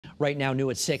Right now, new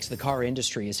at 6, the car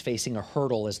industry is facing a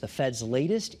hurdle as the Fed's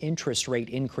latest interest rate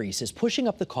increase is pushing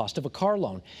up the cost of a car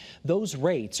loan. Those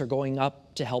rates are going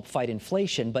up to help fight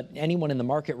inflation, but anyone in the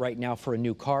market right now for a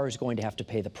new car is going to have to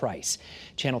pay the price.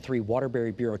 Channel 3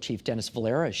 Waterbury Bureau Chief Dennis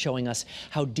Valera is showing us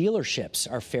how dealerships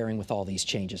are faring with all these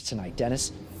changes tonight.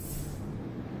 Dennis?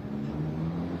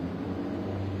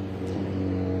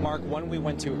 Mark, one we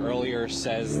went to earlier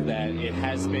says that it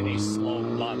has been a slow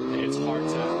month. It's hard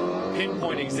to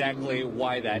pinpoint exactly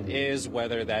why that is,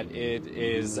 whether that it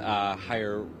is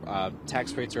higher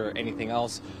tax rates or anything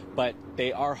else, but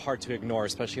they are hard to ignore,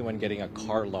 especially when getting a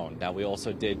car loan. Now, we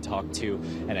also did talk to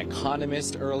an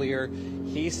economist earlier.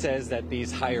 He says that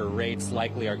these higher rates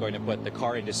likely are going to put the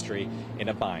car industry in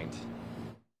a bind.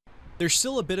 There's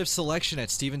still a bit of selection at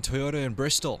Stephen Toyota in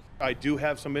Bristol. I do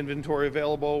have some inventory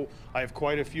available. I have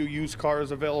quite a few used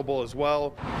cars available as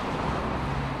well.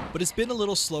 But it's been a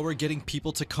little slower getting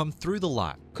people to come through the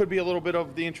lot. Could be a little bit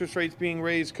of the interest rates being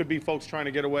raised. Could be folks trying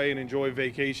to get away and enjoy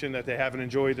vacation that they haven't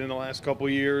enjoyed in the last couple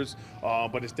of years.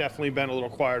 But it's definitely been a little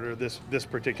quieter this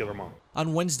particular month.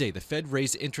 On Wednesday, the Fed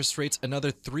raised interest rates another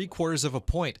 3/4 of a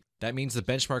point. That means the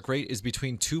benchmark rate is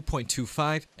between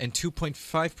 2.25 and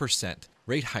 2.5%.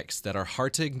 Rate hikes that are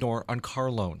hard to ignore on car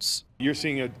loans. You're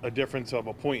seeing a difference of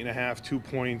 1.5, 2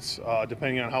 points,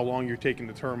 depending on how long you're taking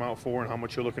the term out for and how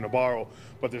much you're looking to borrow.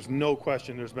 But there's no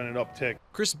question there's been an uptick.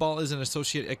 Chris Ball is an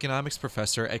associate economics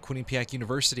professor at Quinnipiac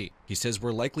University. He says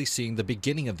we're likely seeing the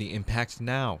beginning of the impact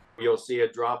now. You'll see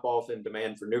a drop off in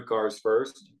demand for new cars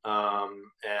first,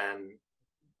 and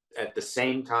at the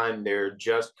same time, they're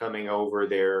just coming over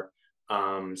their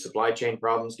supply chain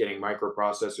problems, getting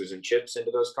microprocessors and chips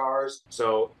into those cars.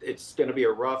 So it's going to be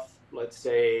a rough, let's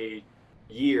say,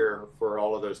 year for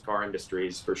all of those car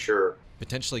industries for sure.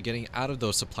 Potentially getting out of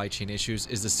those supply chain issues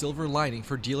is the silver lining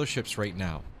for dealerships right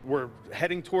now. We're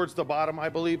heading towards the bottom, I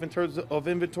believe, in terms of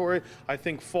inventory. I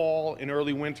think fall and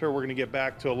early winter, we're going to get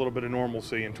back to a little bit of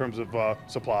normalcy in terms of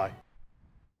supply.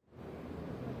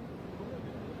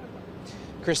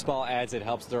 Chris Ball adds it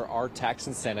helps there are tax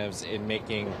incentives in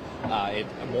making it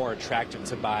more attractive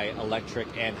to buy electric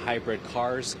and hybrid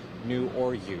cars, new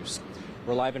or used.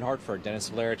 We're live in Hartford. Dennis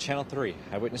Valera, Channel 3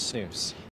 Eyewitness News.